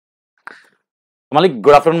Malik,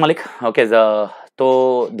 good afternoon, Malik. Okay,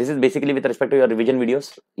 तो this is basically with respect to your revision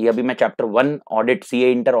videos. ये अभी मैं chapter 1 audit,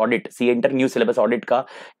 CA inter new syllabus audit का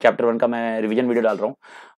chapter 1 का मैं revision video डाल रहा हूँ।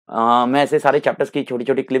 मैं ऐसे सारे चैप्टर्स की छोटी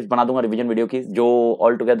छोटी क्लिप्स बना दूंगा रिवीजन वीडियो की, जो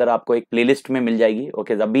ऑल टुगेदर आपको एक प्लेलिस्ट में मिल जाएगी।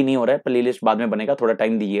 ओके, अभी नहीं हो रहा है, प्लेलिस्ट बाद में बनेगा, थोड़ा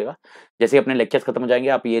टाइम दीजिएगा। जैसे अपने लेक्चर्स खत्म हो जाएंगे,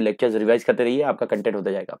 आप ये लेक्चर्स रिवाइज करते रहिए, आपका कंटेंट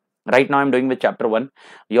होता जाएगा। Right now I am doing with chapter 1,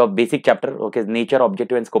 your basic chapter. Okay, nature,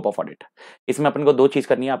 objective and scope of audit. इसमें अपन को दो चीज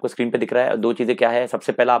करनी है, आपको स्क्रीन पे दिख रहा है। दो चीजें क्या है,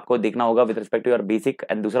 सबसे पहला आपको देखना होगा with respect to your basic,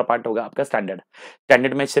 and दूसरा पार्ट होगा आपका स्टैंडर्ड।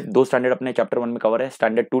 स्टैंडर्ड में सिर्फ दो स्टैंडर्ड अपने चैप्टर 1 में कवर है,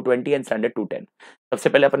 स्टैंडर्ड 220 एंड स्टैंडर्ड 210। सबसे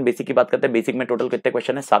पहले अपन बेसिक की बात करते हैं। बेसिक में टोटल कितने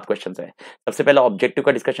क्वेश्चन है? 7 क्वेश्चन है। सबसे पहला ऑब्जेक्टिव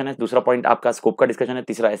का डिस्कशन है, दूसरा पॉइंट आपका स्कोप का डिस्कशन है,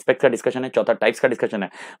 तीसरा एस्पेक्ट का डिस्कशन है, चौथा टाइप्स का डिस्कशन है,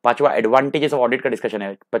 पांचवा एडवांटेजेस ऑफ ऑडिट का डिस्कशन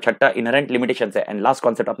है, छठा इनहेरेंट लिमिटेशंस है, एंड लास्ट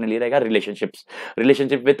कॉन्सेप्ट आपने ले रहेगा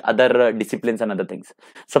relationship with other disciplines and other things.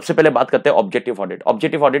 सबसे पहले बात करते हैं objective audit.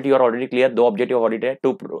 Objective audit you are already clear. दो ऑब्जेक्टिव ऑडिट है,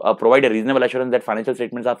 to provide a reasonable assurance that financial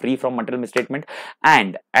statements are free from material misstatement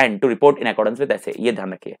and to report in accordance with ऐसे, ये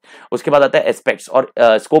ध्यान रखिए। उसके बाद आता है एस्पेक्ट्स और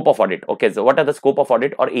scope of audit. Okay, so what are the scope of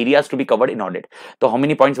audit और areas to be covered in audit. तो how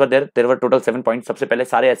many points were there were total 7 points. सबसे पहले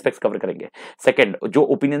सारे एस्पेक्ट्स कवर करेंगे। सेकंड, जो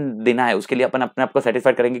ओपिनियन देना है उसके लिए अपन अपने आप को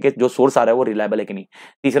सेटिस्फाइड करेंगे कि जो सोर्स आ रहा है वो रिलायबल है कि नहीं।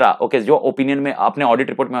 तीसरा, ओके, जो ओपिनियन में आपने ऑडिट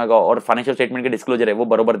रिपोर्ट में होगा और फाइनेंशियल स्टेटमेंट के डिस्क्लोजर है वो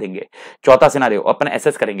बरोबर देंगे। चौथा सिनेरियो, अपन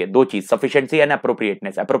एसेस करेंगे दो चीज, सफिशिएंसी एंड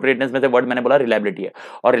एप्रोप्रिएटनेस। एप्रोप्रिएटनेस में से वर्ड मैंने बोला रिलायबिलिटी है,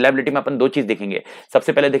 और रिलायबिलिटी में अपन दो चीज देखेंगे।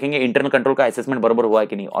 सबसे पहले देखेंगे इंटरनल कंट्रोल का असेसमेंट बरोबर हुआ है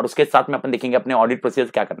कि नहीं, और उसके साथ में अपन देखेंगे अपने ऑडिट प्रोसीजर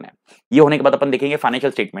क्या करना है। ये होने के बाद अपन देखेंगे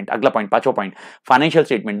फाइनेंशियल स्टेटमेंट। अगला पॉइंट, पांचवा पॉइंट, फाइनेंशियल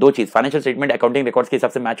स्टेटमेंट। दो चीज, फाइनेंशियल स्टेटमेंट अकाउंटिंग रिकॉर्ड्स के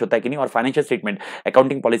हिसाब से मैच होता है कि नहीं, और फाइनेंशियल स्टेटमेंट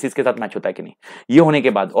अकाउंटिंग पॉलिसीज के साथ मैच होता है कि नहीं। ये होने के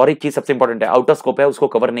बाद और एक चीज सबसे इंपॉर्टेंट है, आउट ऑफ स्कोप है उसको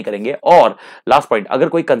कवर नहीं करेंगे। और लास्ट पॉइंट, अगर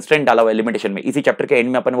कोई कंस्ट्रेंट डाला हुआ है लिमिटेशन में, इसी चैप्टर के एंड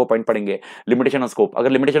में अपन वो पॉइंट पढ़ेंगे, लिमिटेशन ऑफ स्कोप। अगर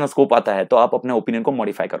लिमिटेशन ऑफ स्कोप आता है तो आप अपने ओपिनियन को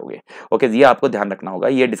मॉडिफाई करोगे। ओके, ये आपको ध्यान रखना होगा।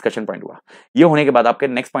 ये डिस्कशन पॉइंट हुआ। ये होने के बाद आपके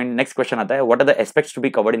नेक्स्ट पॉइंट, नेक्स्ट क्वेश्चन आता है, what are the aspects to be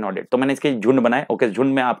covered in audit. तो मैंने इसके झुंड बनाए। ओके,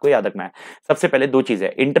 झुंड में आपको याद रखना है। सबसे पहले दो चीज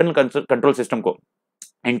है, इंटरनल कंट्रोल सिस्टम को,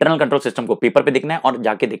 इंटरनल कंट्रोल सिस्टम को पेपर पे देखना है और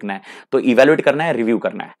जाके देखना है, तो इवैल्यूएट करना है, रिव्यू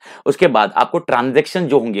करना है। उसके बाद आपको ट्रांजैक्शन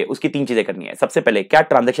जो होंगे उसकी तीन चीजें करनी है। सबसे पहले क्या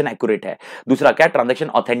ट्रांजैक्शन एक्यूरेट है, दूसरा क्या ट्रांजैक्शन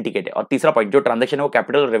ऑथेंटिकेट है, और तीसरा पॉइंट जो ट्रांजैक्शन है वो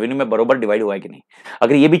कैपिटल और रेवेन्यू में बरोबर डिवाइड हुआ है कि नहीं।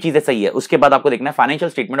 अगर ये भी चीजें सही है, उसके बाद आपको देखना है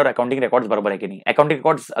फाइनेंशियल स्टेटमेंट और अकाउंटिंग रिकॉर्ड्स बरोबर है कि नहीं। अकाउंटिंग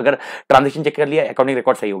रिकॉर्ड्स अगर ट्रांजैक्शन चेक कर लिया, अकाउंटिंग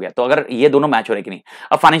रिकॉर्ड सही हो गया, तो अगर ये दोनों मैच हो रहे हैं कि नहीं।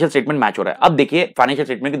 अब फाइनेंशियल स्टेटमेंट मैच हो रहा है। अब देखिए फाइनेंशियल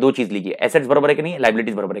स्टेटमेंट की दो चीज लीजिए, एसेट्स बरोबर है कि नहीं,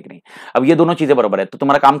 लायबिलिटीज बरोबर है कि नहीं। अब ये दोनों चीजें बरोबर है तो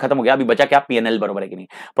तुम्हारा काम खत्म हो गया। अभी बचा क्या, पीएनएल बरोबर है कि नहीं,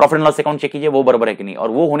 profit and loss account check कीजिए वो बरोबर है कि नहीं। और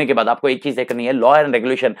वो होने के बाद आपको एक चीज चेक करनी है, लॉ एंड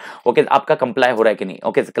रेगुलेशन, ओके, आपका कंप्लाई हो रहा है कि नहीं।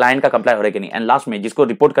 ओके, क्लाइंट का कंप्लाई हो रहा है कि नहीं। एंड लास्ट में जिसको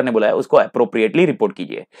रिपोर्ट करने बोला है उसको अप्रोप्रिएटली रिपोर्ट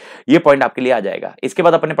कीजिए। ये पॉइंट आपके लिए आ जाएगा। इसके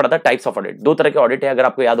बाद अपने पढ़ा था टाइप्स ऑफ ऑडिट। दो तरह के ऑडिट है, अगर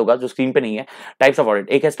आपको याद होगा, जो स्क्रीन पे नहीं है। टाइप्स ऑफ ऑडिट,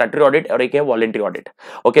 एक है स्टैट्यूटरी ऑडिट और एक है voluntary audit.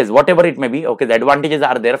 Okay, whatever it may be, okay, the advantages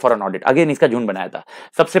are there for an audit. Again इसका झुंड बनाया था।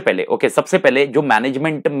 सबसे पहले, ओके, सबसे पहले जो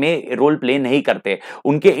मैनेजमेंट में रोल प्ले नहीं करते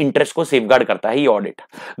उनके इंटरेस्ट को सेफगार्ड करता है ये ऑडिट।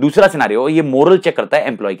 दूसरा सिनेरियो, ये मोरल चेक करता है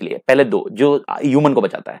एम्प्लॉय के लिए। पहले दो जो ह्यूमन को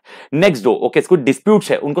बचाता है। नेक्स्ट दो, ओके, इसको डिस्प्यूट्स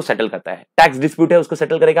है उनको सेटल करता है। टैक्स डिस्प्यूट है उसको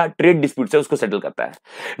सेटल करेगा, ट्रेड डिस्प्यूट्स है उसको सेटल करता है,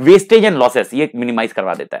 वेस्टेज एंड लॉसेस ये मिनिमाइज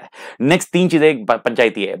करवा देता है। नेक्स्ट तीन चीजें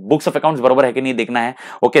पंचायती है, बुक्स ऑफ अकाउंट्स बरोबर है कि नहीं देखना है,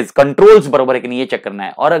 ओके, कंट्रोल्स बरोबर है कि नहीं ये चेक करना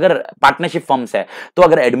है। और अगर पार्टनरशिप फर्म्स है तो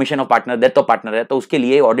अगर admission of partner, death of partner है तो उसके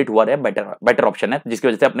लिए ऑडिट हुआ है, बेटर ऑप्शन है, जिसकी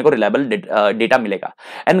वजह से अपने को रिलायबल डेटा मिलेगा।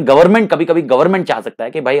 एंड गवर्नमेंट, कभी कभी गवर्नमेंट चाह सकता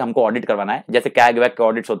है कि भाई हमको ऑडिट करवाना है, जैसे कैग वैग के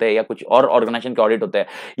ऑडिट्स होते हैं या कुछ और ऑर्गेनाइजेशन के ऑडिट होते हैं।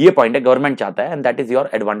 ये पॉइंट है, गवर्नमेंट चाहता है, and that is your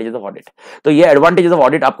advantages of audit. तो ये एडवांटेजेस ऑफ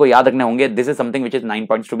ऑडिट आपको याद रखने होंगे। This is something which is 9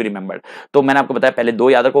 points to be remembered. तो मैंने आपको बताया पहले दो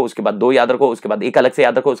याद रखो, उसके बाद दो याद रखो, उसके बाद एक अलग से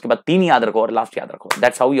याद रखो, उसके बाद तीन याद रखो और लास्ट याद रखो।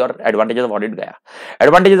 That's how your advantages of audit गया।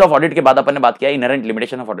 एडवांटेजेस ऑफ ऑडिट के बाद अपन ने बात किया inherent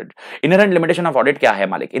limitation of audit. Inherent limitation of audit क्या है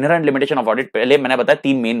मालिक? इनहेरेंट लिमिटेशन ऑफ ऑडिट पहले मैंने बताया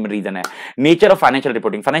तीन मेन रीजन है। Nature of financial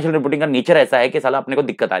reporting, financial reporting का नेचर ऐसा है कि साला अपने को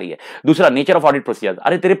दिक्कत आ रही है। दूसरा, नेचर ऑफ ऑडिट प्रोसीजर,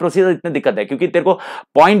 अरे तेरे प्रोसीजर इतने दिक्कत है क्योंकि तेरे को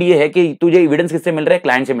पॉइंट ये है कि तुझे एविडेंस किससे मिल रहा है,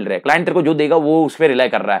 क्लाइंट से मिल रहा है। क्लाइंट तेरे को जो देगा वो उस पर रिलाई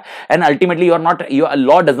कर रहा है, and ultimately you are not,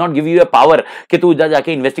 law does not give you a power कि तू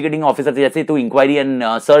जाके इन्वेस्टिगेटिंग ऑफिसर जैसे तू inquiry and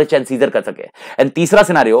search and seizure कर सके। एंड तीसरा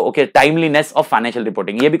scenario, okay, timeliness of financial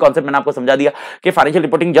reporting. ये भी कॉन्सेप्ट मैंने आपको समझा दिया कि फाइनेंशियल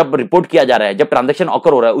रिपोर्टिंग जब रिपोर्ट किया जा रहा है, जब ट्रांजैक्शन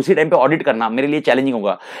ऑकर हो रहा है, उसी टाइम पे ऑडिट करना मेरे लिए चैलेंजिंग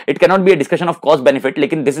होगा। It can not be a discussion of cost benefit,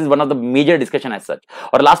 लेकिन this is one of the major discussion as such.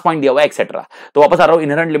 और लास्ट पॉइंट दिया हुआ है एक्सेट्रा। तो वापस आ रहा हूं,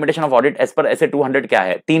 inherent limitation of audit as per ऐसे 200 क्या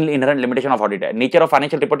है, तीन इनहेरेंट लिमिटेशन ऑफ ऑडिट है। Nature of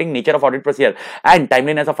financial reporting, nature of audit procedure and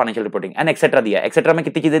timeliness of financial reporting and etcetera दिया है। एक्सेट्रा में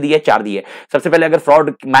कितनी चीजें दी है? 4 दी है। सबसे पहले अगर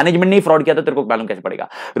फ्रॉड मैनेजमेंट ने फ्रॉड किया तो तेरे को मालूम कैसे पड़ेगा?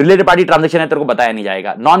 रिलेटेड पार्टी ट्रांजेक्शन है, तेरे को बताया नहीं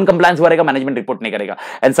जाएगा। नॉन कंप्लायंस हुआ रहेगा, मैनेजमेंट रिपोर्ट नहीं करेगा।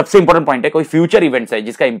 एंड सबसे इंपॉर्टेंट पॉइंट है, कोई फ्यूचर इवेंट्स है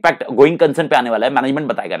जिसका इंपैक्ट गोइंग कंसर्न पे आने वाला है, मैनेजमेंट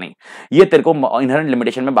बताएगा नहीं। ये तेरे को इनहेरेंट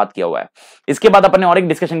लिमिटेशन में बात किया हुआ है। इसके बाद अपन ने और एक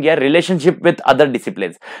डिस्कशन किया, relationship with other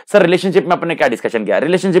discipline. Sir relationship में अपन ने क्या डिस्कशन किया?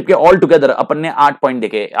 रिलेशनशिप के ऑल टुगेदर अपन ने 8 पॉइंट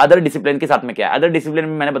देखे। अदर डिसिप्लिन के साथ में क्या है? अदर डिसिप्लिन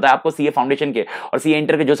में मैंने बताया आपको सीए फाउंडेशन के और सीए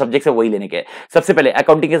इंटर के जो सब्जेक्ट्स है वही लेने के। सबसे पहले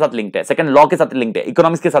अकाउंटिंग के साथ लिंक्ड है, सेकंड लॉ के साथ लिंक्ड है,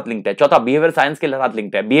 इकोनॉमिक्स के साथ लिंक्ड है, चौथा बिहेवियर साइंस के साथ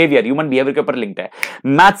लिंक्ड है, बिहेवियर ह्यूमन बिहेवियर के ऊपर लिंक्ड है,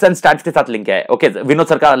 मैथ्स एंड स्टैट्स के साथ लिंक है। ओके, विनोद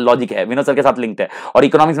सर का लॉजिक है, विनोद सर के साथ लिंक्ड है। और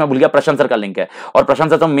इकोनॉमिक्स में भूल गया, प्रशांत सर का लिंक है। और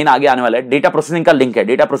प्रशांत सर तो मेन आगे आने वाला है। डेटा प्रोसेसिंग का लिंक है,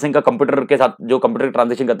 डेटा प्रोसेसिंग का कंप्यूटर के साथ जो कंप्यूटर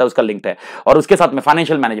ट्रांजेक्शन करता है उसका लिंक है। और उसके साथ में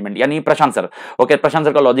फाइनेंशियल मैनेजमेंट यानी प्रशांत सर। ओके, प्रशांत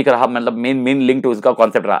सर का लॉजिक रहा, मतलब मेन लिंक टू उसका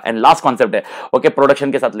कॉन्सेप्ट रहा। एंड लास्ट कॉन्सेप्ट है ओके,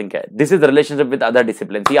 प्रोडक्शन के साथ लिंक है। This is relationship with other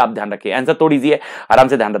discipline. ये आप ध्यान रखिए, आंसर थोड़ी इजी है, आराम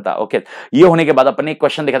से ध्यान रखता। ओके, ये होने के बाद अपन ने एक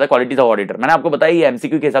क्वेश्चन देखा था, क्वालिटीज ऑफ ऑडिटर। मैंने आपको बताया ये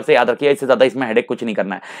एमसीक्यू के हिसाब से याद रखिए, इससे ज्यादा इसमें हेडेक कुछ नहीं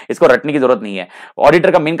करना है, इसको रटने की जरूरत नहीं है।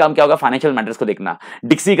 ऑडिटर का मेन काम क्या होगा? फाइनेंशियल मैटर्स को देखना।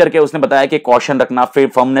 डिक्सी करके उसने बताया कि कॉशन रखना,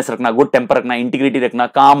 फर्मनेस रखना, गुड टेम्पर रखना, इंटीग्रिटी रखना,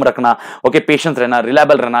 काम रखना, ओके, पेशेंस रहना,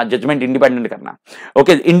 रिलायबल रहना, जजमेंट इंडिपेंडेंट करना।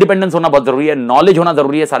 ओके, इंडिपेंडेंस होना बहुत जरूरी है, नॉलेज होना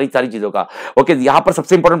जरूरी है सारी चीजों का। ओके, यहां पर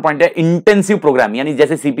सबसे इंपॉर्टेंट पॉइंट है इंटेंसिव प्रोग्राम, यानी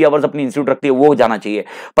जैसे सीपी आवर्स अपनी इंस्टीट्यूट रखती है वो जाना चाहिए,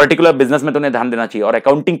 पर्टिकुलर बिजनेस में तुम्हें ध्यान देना चाहिए, और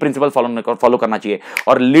अकाउंटिंग प्रिंसिपल फॉलो करना चाहिए।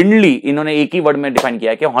 और लिंडली इन्होंने एक ही वर्ड में डिफाइन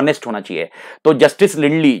किया है कि हॉनेस्ट होना चाहिए। तो जस्टिस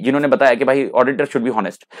लिंडली जिन्होंने बताया कि भाई ऑडिटर शुड बी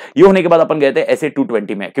हॉनेस्ट। ये होने के बाद अपन गए थे एसए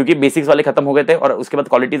 220 में, क्योंकि बेसिक्स वाले खत्म हो गए थे, और उसके बाद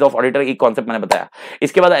क्वालिटीज ऑफ ऑडिटर एक कॉन्सेप्ट मैंने बताया।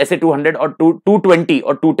 इसके बाद एसए 200 और 220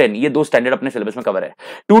 और 210 ये दो स्टैंडर्ड अपने सिलेबस में कवर है।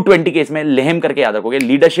 220 के इसमें लेहम करके याद रखोगे,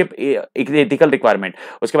 लीडरशिप एथिकल रिक्वायरमेंट,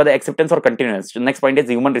 उसके बाद एक्सेप्टेंस और continuous, next point is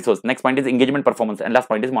human resource, next point is engagement performance, and last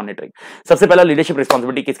point is monitoring. सबसे पहला लीडरशिप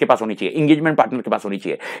रिस्पांसिबिलिटी किसके पास होनी चाहिए? एंगेजमेंट पार्टनर के पास होनी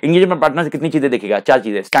चाहिए। एंगेजमेंट पार्टनर से कितनी चीजें देखेगा? 4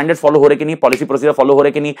 चीजें, स्टैंडर्ड फॉलो हो रहे कि नहीं, पॉलिसी प्रोसीजर फॉलो हो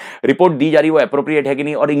रहे कि नहीं, रिपोर्ट दी जा रही है वो एप्रोप्रिएट है कि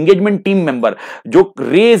नहीं, और एंगेजमेंट टीम मेंबर जो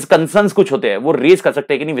रेज कंसर्न्स कुछ होते हैं वो रेज कर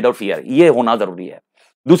सकते हैं कि नहीं विदाउट फियर, ये होना जरूरी है।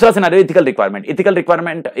 दूसरा scenario ethical requirement.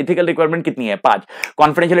 Ethical requirement कितनी है? 5।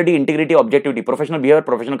 Confidentiality, integrity, objectivity, professional behaviour,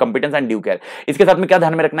 professional competence and due care. इसके साथ में क्या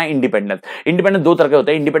ध्यान में रखना है? इंडिपेंडेंस। इंडिपेंडेंस दो तरह के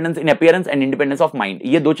होते हैं, independence in appearance and independence of mind.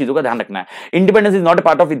 ये दो चीजों का ध्यान रखना है। Independence is not a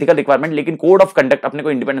part of ethical requirement, लेकिन कोड ऑफ कंडक्ट अपने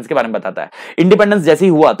को इंडिपेंडेंस के बारे में बताता है। इंडिपेंडेंस जैसे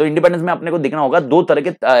ही हुआ तो इंडिपेंडेंस में अपने को देखना होगा दो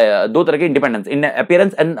तरह के independence, in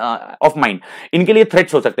appearance end of mind. इनके लिए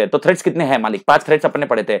थ्रेट्स हो सकते हैं। तो थ्रेट्स कितने हैं मालिक? 5 थ्रेट्स अपने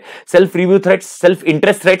पढ़े थे। Self review threats, self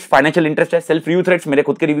interest threats, financial interest है। सेल्फ रिव्यू थ्रेट्स मेरे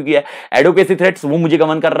खुद के रिव्यू किया है। एडवोकेसी थ्रेट्स वो मुझे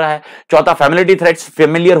गवर्न कर रहा है। चौथा फैमिलिटी थ्रेट्स,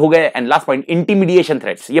 फेमिलियर हो गए। And last point इंटिमिडिएशन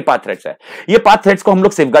threats. ये 5 थ्रेट्स है। ये 5 थ्रेट्स को हम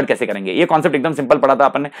लोग सेफगार्ड कैसे करेंगे? ये कॉन्सेप्ट एकदम सिंपल पढ़ा था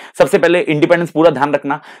अपन ने। सबसे पहले इंडिपेंडेंस पूरा ध्यान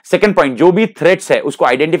रखना। सेकंड पॉइंट, जो भी थ्रेट्स है उसको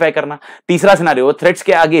आइडेंटिफाई करना। तीसरा सिनेरियो, थ्रेट्स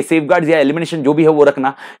के आगे सेफगार्ड्स या एलिमिनेशन जो भी है वो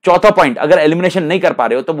रखना। चौथा पॉइंट, अगर एलिमिनेशन नहीं कर पा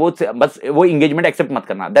रहे हो तो वो बस वो एंगेजमेंट एक्सेप्ट मत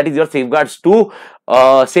करना। That is your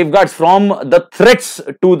safeguards from the threats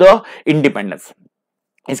to the independence.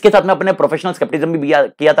 इसके साथ में अपने प्रोफेशनल स्केप्टिज्म भी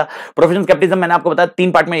किया था। प्रोफेशनल स्केप्टिज्म मैंने आपको बताया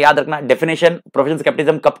 3 पार्ट में याद रखना। डेफिनेशन, प्रोफेशनल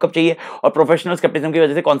स्केप्टिज्म कब कब चाहिए, और प्रोफेशनल स्केप्टिज्म की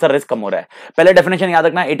वजह से कौन सा रिस्क कम हो रहा है। पहले डेफिनेशन याद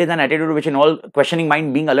रखना, it is an attitude which involve questioning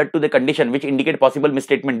mind, being alert to the condition which indicate possible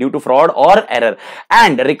misstatement due to fraud और error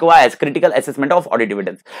and requires critical assessment of audit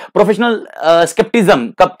evidence. Professional scepticism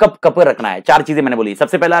कब रखना है? 4 चीजें मैंने बोली।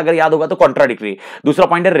 सबसे पहला अगर याद होगा तो कॉन्ट्राडिक्टरी, दूसरा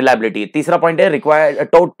पॉइंट है रिलायबिलिटी, तीसरा पॉइंट है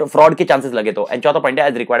रिक्वायर्ड फ्रॉड के चांसेस लगे तो, एंड चौथा पॉइंट है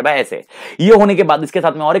एज रिक्वायर्ड बाय एसए। ये होने के बाद इसके साथ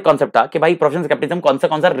में और एक कॉन्सेप्ट था कि भाई प्रोफेशनल स्केप्टिज्म कौन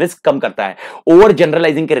सा रिस्क कम करता है? ओवर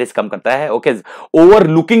जनरलाइजिंग के रिस्क कम करता है, ओके, ओवर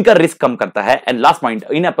लुकिंग का रिस्क कम करता है, and last point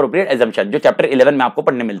inappropriate assumption, जो चैप्टर 11 में आपको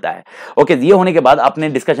पढ़ने मिलता है। ओके, ये होने के बाद आपने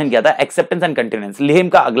डिस्कशन किया था एक्सेप्टेंस एंड कंटीन्यूअंस, लेहम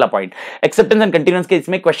का अगला पॉइंट। एक्सेप्टेंस एंड कंटीन्यूअंस के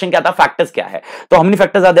इसमें क्वेश्चन क्या था? फैक्टर्स क्या है? तो हमने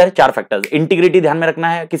फैक्टर्स याद है 4 फैक्टर्स। इंटीग्रिटी ध्यान में रखना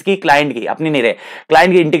है, किसकी? क्लाइंट की, अपनी नहीं रहे,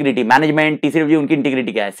 क्लाइंट की इंटीग्रिटी, मैनेजमेंट, टीसी रिव्यू उनकी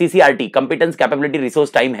इंटीग्रिटी क्या है, CCRT competence, capability,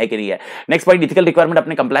 resource, time है कि नहीं है। नेक्स्ट पॉइंट इथिकल रिक्वायरमेंट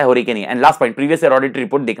अपने कंप्लाई हो रही कि नहीं, and last point previous year audit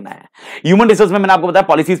report देखना है। ह्यूमन रिसोर्स में मैंने आपको बताया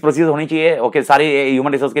पॉलिसीज प्रोसीजर होनी चाहिए। ओके, सारे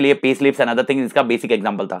ह्यूमन रिसोर्स के लिए pay slips and other things, इसका बेसिक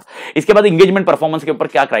एग्जांपल था। इसके बाद एंगेजमेंट परफॉर्मेंस के ऊपर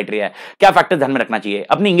क्या क्राइटेरिया है, क्या फैक्टर्स ध्यान में रखना चाहिए,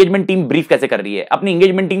 अपनी एंगेजमेंट टीम ब्रीफ कैसे कर रही है, अपनी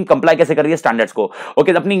एंगेजमेंट टीम कंप्लाई कैसे कर रही है स्टैंडर्ड्स को,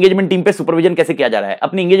 ओके, अपनी एंगेजमेंट टीम पे सुपरविजन कैसे किया जा रहा है,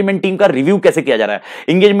 अपनी एंगेजमेंट टीम का रिव्यू कैसे किया जा रहा है,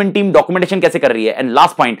 एंगेजमेंट टीम डॉक्यूमेंटेशन कैसे कर रही है, एंड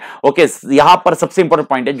लास्ट पॉइंट, ओके, यहां पर सबसे इंपॉर्टेंट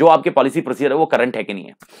पॉइंट है जो आपके पॉलिसी प्रोसीजर है वो करंट है कि नहीं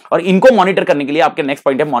है। और इनको मॉनिटर करने के लिए आपके नेक्स्ट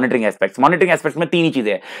पॉइंट है मॉनिटरिंग एस्पेक्ट्स। मॉनिटरिंग एस्पेक्ट्स में 3 ही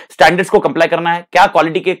चीजें हैं, स्टैंडर्ड्स को कंप्लाई करना है, क्या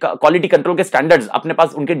क्वालिटी कंट्रोल के स्टैंडर्ड्स अपने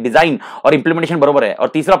पास, उनके डिजाइन और इंप्लीमेंटेशन बरोबर है। और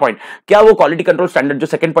तीसरा पॉइंट, क्या वो क्वालिटी कंट्रोल स्टैंडर्ड जो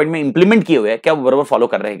सेकंड पॉइंट में इंप्लीमेंट किए हुए हैं, क्या वो बरोबर फॉलो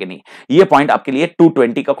कर रहे हैं कि नहीं। ये पॉइंट आपके लिए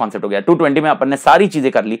 220 का कॉन्सेप्ट हो गया। 220 में अपन ने सारी चीजें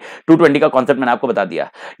कर ली, 220 का कॉन्सेप्ट मैंने आपको बता दिया।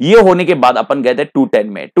 ये होने के बाद अपन गए थे 210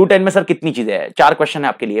 में। 210 में सर कितनी चीजें हैं, 4 क्वेश्चन है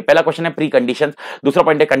आपके लिए। पहला क्वेश्चन है प्री कंडीशंस, दूसरा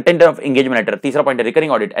पॉइंट है कंटेंट ऑफ एंगेजमेंट लेटर, तीसरा पॉइंट है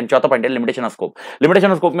रिकरिंग ऑडिट एंड चौथा पॉइंट है limitation of scope.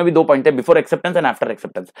 Limitation of scope में भी 2 पॉइंट है, before acceptance and after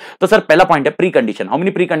acceptance. तो सर पहला पॉइंट है pre condition. How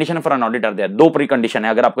many pre condition for an auditor there? 2 pre condition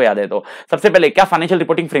है, अगर आपको याद है तो। सबसे पहले, क्या फाइनेंशियल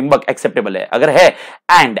रिपोर्टिंग फ्रेमवर्क एक्सेप्टेबल है, अगर है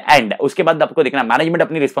एंड उसके बाद आपको देखना मैनेजमेंट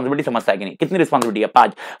अपनी रिस्पांसिबिलिटी समझता है कि नहीं। कितनी रिस्पांसिबिलिटी है?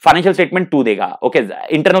 5। फाइनेंशियल स्टेटमेंट 2 देगा, ओके।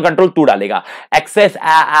 इंटरनल कंट्रोल 2 डालेगा,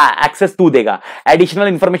 एक्सेस 2 देगा, एडिशनल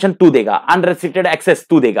इंफॉर्मेशन 2 देगा, अनरेस्ट्रिक्टेड एक्सेस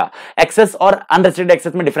 2 देगा। एक्सेस और अनरेस्ट्रिक्टेड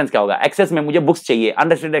एक्सेस में डिफरेंस क्या होगा? एक्सेस में मुझे बुक्स चाहिए,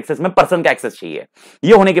 अनरेस्ट्रिक्टेड एक्सेस में पर्सन का एक्सेस चाहिए।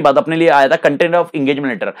 ये होने के बाद अपने लिए आया था कंटेंट ऑफ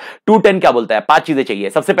एंगेजमेंट लेटर। 210 क्या बोलता है? 5 चीजें चाहिए।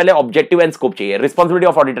 सबसे पहले ऑब्जेक्टिव एंड स्कोप चाहिए, रिस्पांसिबिलिटी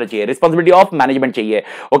ऑफ ऑडिटर चाहिए, रिस्पांसिबिलिटी ऑफ मैनेजमेंट चाहिए,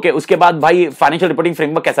 ओके। उसके बाद भाई फाइनेंशियल रिपोर्टिंग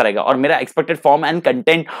फ्रेमवर्क कैसा रहेगा और मेरा expected form and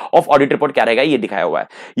content of audit report क्या रहेगा, ये दिखाया हुआ है।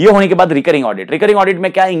 ये होने के बाद रिकरिंग ऑडिट। रिकरिंग ऑडिट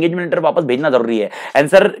में क्या एंगेजमेंट लेटर वापस भेजना जरूरी है?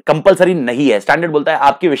 आंसर कंपलसरी नहीं है। स्टैंडर्ड बोलता है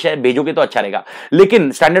आपके विषय भेजोगे तो अच्छा रहेगा,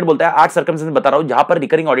 लेकिन स्टैंडर्ड बोलता है 8 सर्कमस्टेंस बता रहा हूं जहां पर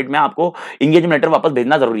रिकरिंग ऑडिट में आपको एंगेजमेंट लेटर वापस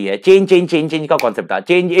भेजना जरूरी है। चेंज का कॉन्सेप्ट था।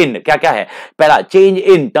 चेंज इन क्या क्या है? पहला, change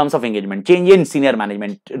in terms of engagement, change in senior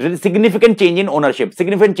management, significant change in ownership,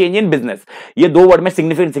 significant change in business. ये 2 वर्ड में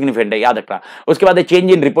सिग्निफिकेंट है, याद रखना। उसके बाद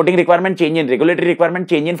change in reporting requirement, change in regulatory requirement,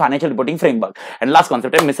 change in financial reporting framework and last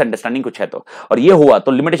concept है misunderstanding कुछ है तो। और ये हुआ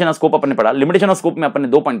तो लिमिटेशन ऑफ स्कोप अपने पढ़ा। लिमिटेशन ऑफ स्कोप में अपने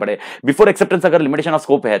 2 पॉइंट पढ़े। बिफोर एक्सेप्टेंस अगर लिमिटेशन ऑफ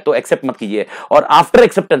स्कोप है तो एक्सेप्ट मत कीजिए, और आफ्टर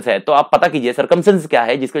एक्सेप्टेंस है तो आप पता कीजिए सर्कमस्टेंस क्या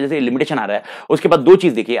है जिसकी वजह से लिमिटेशन आ रहा है। उसके बाद 2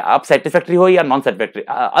 चीज देखिए, आप सेटिस्फैक्टरी हो या नॉन सेटिस्फैक्टरी,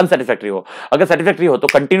 अनसेटिस्फैक्टरी हो। अगर सेटिस्फैक्टरी हो तो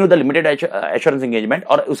continue the limited assurance engagement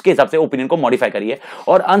और उसके हिसाब से ओपिनियन को मॉडिफाई करिए,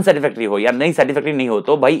 और अनसेटिस्फैक्टरी हो या नहीं सेटिस्फैक्टरी नहीं हो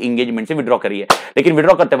तो भाई एंगेजमेंट से विड्रॉ करिए। लेकिन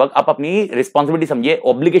विड्रॉ करते वक्त आप अपनी रिस्पांसिबिलिटी समझिए,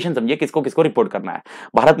 ऑब्लिगेशन समझिए, किसको किसको रिपोर्ट करना है।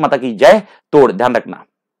 भारत माता की जय। तोड़ ध्यान रखना।